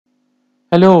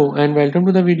Hello and welcome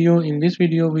to the video. In this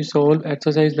video we solve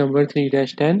exercise number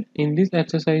 3-10. In this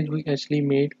exercise we actually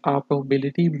made a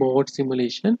probability board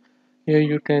simulation. Here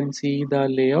you can see the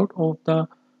layout of the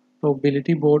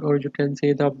probability board, or you can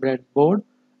say the breadboard.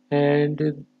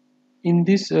 And in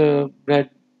this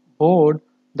breadboard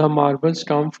the marbles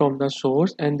come from the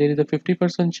source, and there is a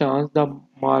 50% chance the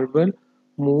marble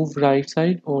move right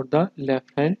side or the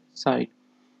left hand side.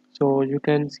 So you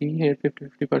can see here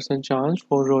 50% chance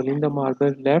for rolling the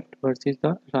marble left versus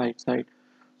the right side.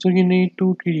 So you need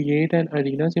to create an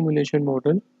arena simulation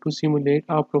model to simulate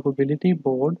a probability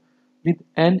board with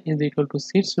n is equal to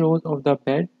 6 rows of the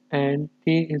bed and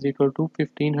k is equal to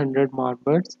 1500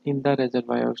 marbles in the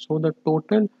reservoir. So the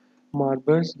total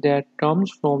marbles that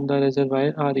comes from the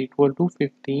reservoir are equal to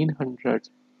 1500,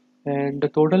 and the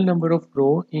total number of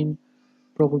row in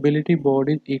probability board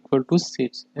is equal to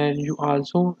 6. And you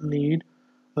also need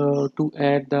to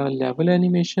add the level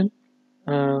animation,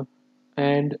 uh,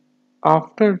 and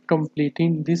after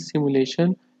completing this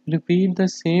simulation repeat the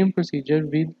same procedure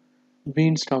with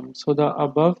windstorm. So the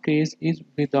above case is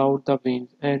without the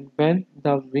winds, and when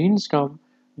the winds come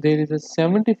there is a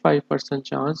 75%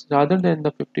 chance rather than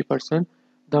the 50%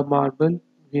 the marble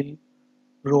will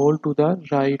roll to the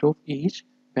right of each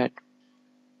bed.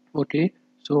 Okay,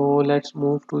 so let's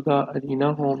move to the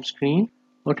arena home screen.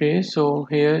 Okay, so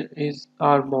here is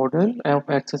our model of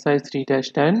exercise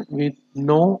 3-10 with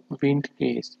no wind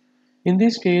case. In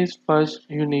this case, first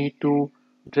you need to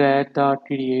drag the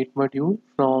create module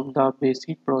from the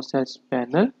basic process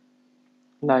panel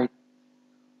like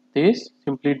this.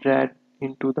 Simply drag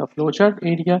into the flowchart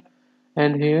area,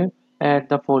 and here add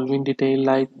the following detail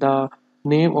like the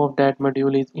name of that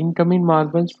module is incoming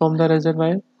marbles from the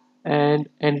reservoir and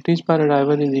entries per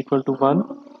arrival is equal to 1.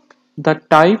 The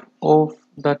type of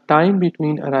the time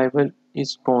between arrival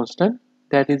is constant,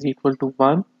 that is equal to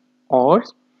 1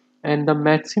 hours, and the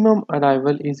maximum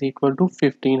arrival is equal to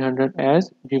 1500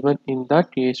 as given in the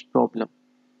case problem.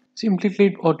 Simply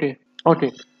click OK.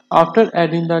 Okay. After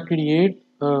adding the create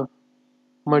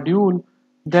module,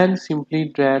 then simply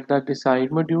drag the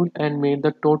decide module and make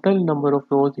the total number of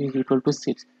rows is equal to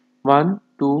 6. 1,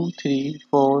 2, 3,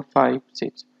 4, 5,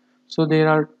 6. So there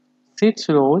are 6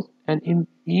 rows, and in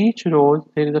each row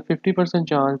there is a 50%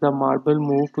 chance the marble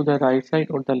move to the right side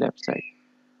or the left side.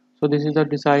 So this is the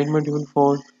decide module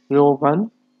for row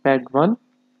 1, pad 1,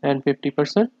 and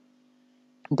 50%.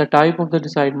 The type of the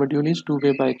decide module is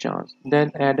two-way by chance.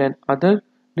 Then add an other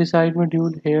decide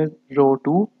module here, row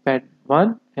 2, pad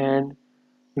 1, and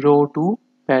row 2,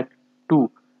 pad 2.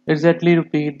 Exactly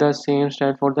repeat the same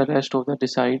step for the rest of the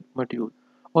decide module.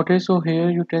 Okay, so here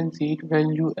you can see it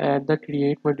when you add the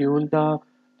create module, the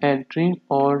entering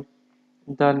or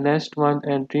the next one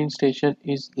entering station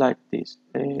is like this.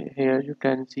 Here you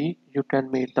can see you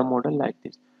can make the model like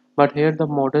this, but here the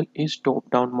model is top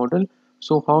down model.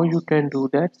 So how you can do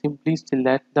that? Simply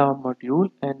select the module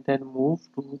and then move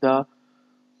to the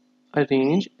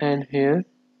arrange, and here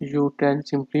you can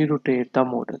simply rotate the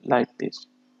model like this.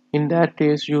 In that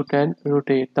case you can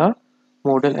rotate the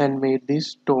model and make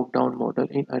this top down model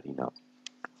in arena.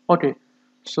 Okay,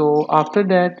 so after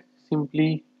that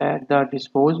simply add the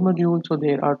dispose module. So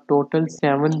there are total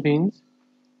 7 bins,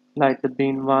 like the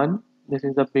bin 1, this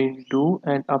is the bin 2,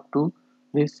 and up to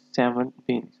this 7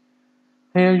 bins.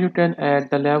 Here you can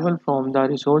add the level from the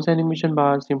resource animation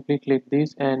bar. Simply click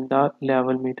this and the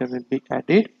level meter will be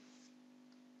added.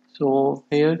 So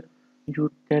here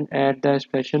you can add the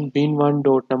expression bin1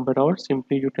 dot number out.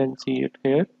 Simply you can see it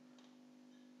here.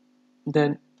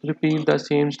 Then repeat the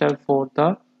same step for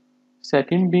the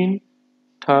second bin,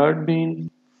 third bin,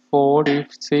 fourth,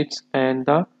 fifth, sixth, and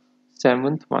the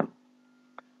seventh one.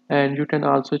 And you can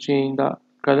also change the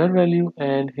color value,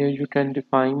 and here you can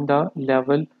define the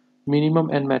level minimum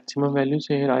and maximum value.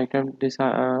 So here I can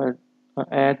decide,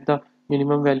 add the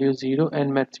minimum value 0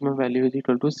 and maximum value is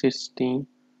equal to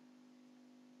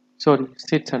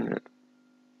 600.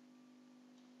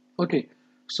 Okay,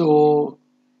 so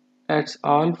that's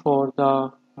all for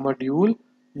the module.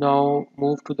 Now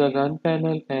move to the run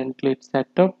panel and click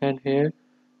setup, and here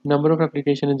number of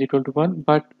application is equal to 1,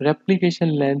 but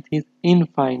replication length is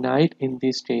infinite in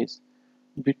this stage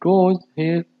because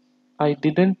here I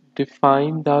didn't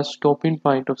define the stopping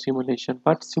point of simulation,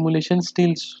 but simulation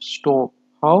still stop.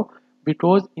 How?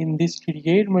 Because in this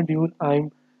create module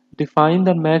I'm define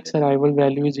the max arrival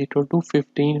value is equal to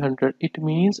 1500. It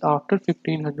means after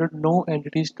 1500 no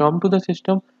entities come to the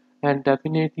system, and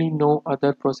definitely no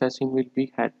other processing will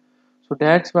be had. So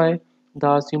that's why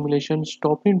the simulation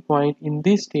stopping point in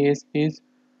this case is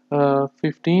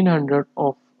 1500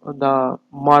 of the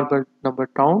marble number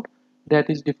count. that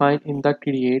is defined in the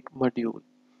create module.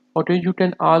 Okay, you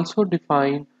can also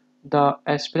define the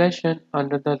expression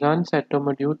under the run setter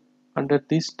module under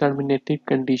this terminated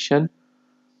condition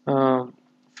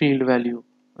field value.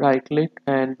 Right click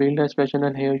and build expression,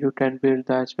 and here you can build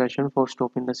the expression for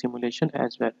stopping the simulation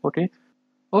as well.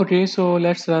 Okay, so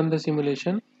let's run the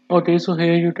simulation. Okay, so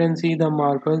here you can see the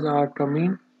marbles are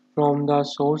coming from the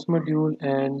source module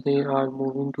and they are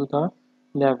moving to the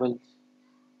levels.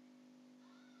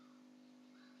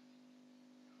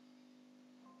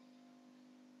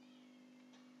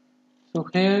 So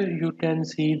here you can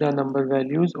see the number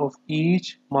values of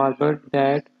each marble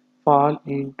that fall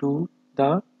into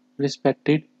the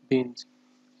respected bins.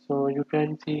 So you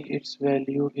can see its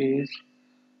value is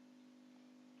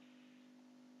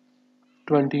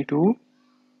 22,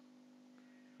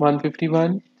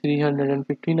 151,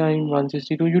 359,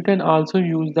 162. You can also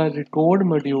use the record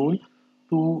module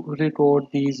to record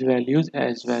these values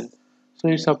as well. So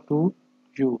it's up to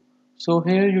you. So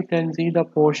here you can see the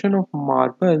portion of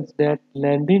marbles that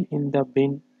landed in the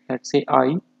bin. Let's say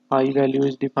I value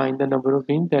is defined the number of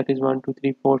bins, that is 1, 2,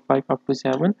 3, 4, 5 up to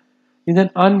 7, is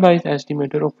an unbiased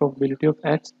estimator of probability of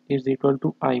x is equal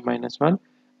to I minus 1,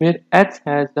 where x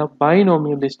has the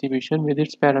binomial distribution with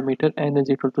its parameter n is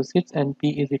equal to 6 and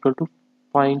p is equal to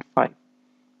 0.5,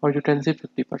 or you can say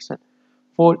 50%,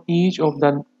 for each of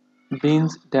the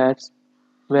bins that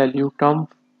value come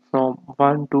from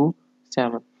 1 to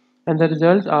 7. And the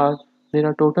results are there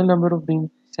are total number of bins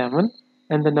 7,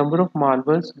 and the number of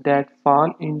marbles that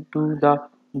fall into the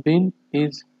bin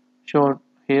is shown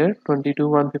here 22,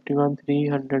 151,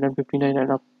 359,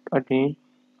 and up again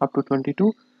up to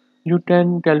 22. You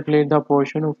can calculate the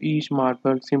portion of each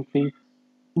marble simply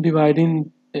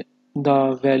dividing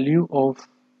the value of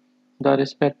the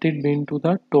respective bin to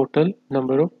the total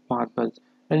number of marbles,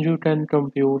 and you can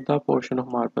compute the portion of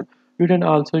marble. You can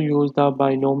also use the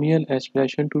binomial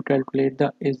expression to calculate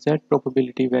the exact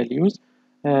probability values,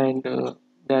 and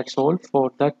that's all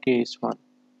for the case 1.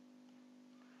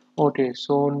 Okay,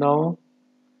 so now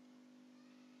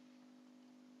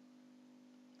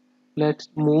let's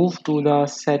move to the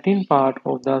second part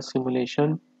of the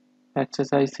simulation,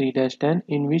 exercise 3-10,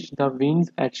 in which the wins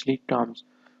actually comes.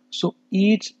 So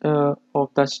each of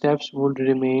the steps would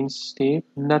remain same.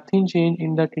 Nothing changed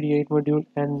in the create module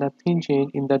and nothing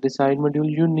changed in the decide module.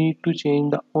 You need to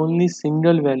change the only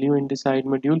single value in decide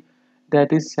module,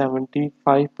 that is 75%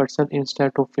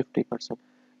 instead of 50%.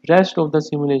 Rest of the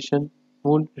simulation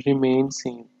would remain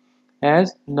same,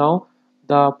 as now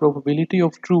the probability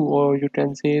of true, or you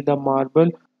can say the marble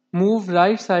move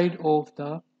right side of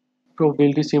the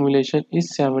probability simulation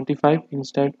is 75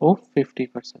 instead of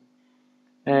 50%.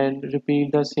 And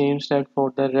repeat the same step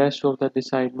for the rest of the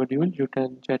decide module. You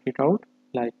can check it out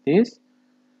like this,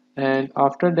 and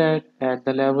after that at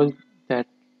the level that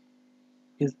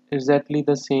is exactly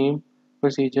the same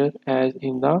procedure as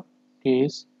in the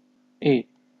case A.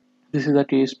 This is the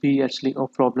case B actually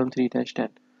of problem 3-10.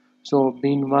 So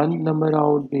bin 1 number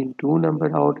out, bin 2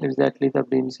 number out, exactly the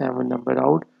bin 7 number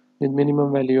out with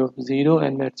minimum value of 0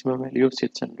 and maximum value of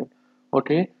 600.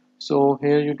 Okay, so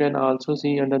here you can also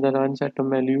see under the run setter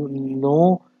value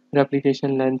no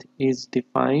replication length is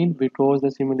defined because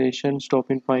the simulation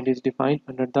stopping point is defined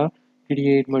under the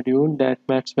create module. That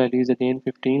max value is again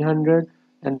 1500,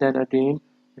 and then again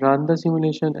run the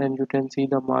simulation and you can see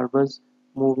the marbles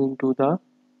moving to the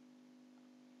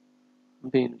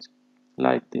bins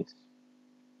like this.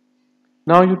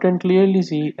 Now you can clearly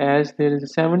see as there is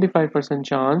a 75%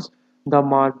 chance the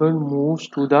marble moves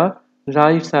to the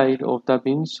right side of the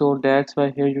bin, so that's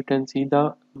why here you can see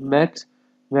the max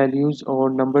values or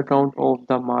number count of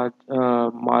the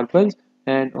marbles,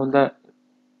 and on the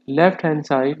left hand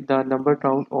side the number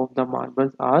count of the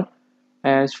marbles are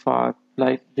as far,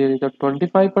 like there is a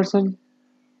 25%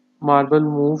 marble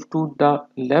move to the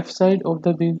left side of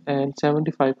the bin and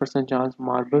 75% chance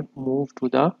marble move to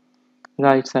the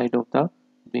right side of the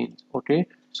bins. Okay,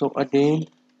 so again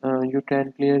you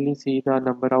can clearly see the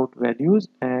number out values,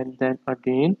 and then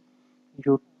again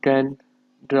you can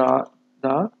draw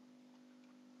the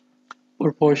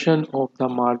proportion of the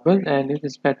marble and its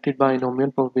respective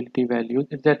binomial probability values.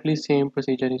 Exactly same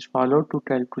procedure is followed to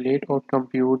calculate or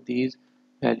compute these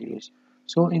values.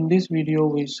 So in this video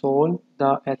we solve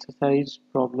the exercise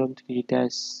problem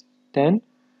 3-10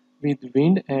 with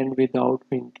wind and without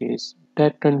wind case.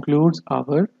 That concludes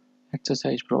our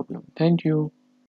exercise problem. Thank you.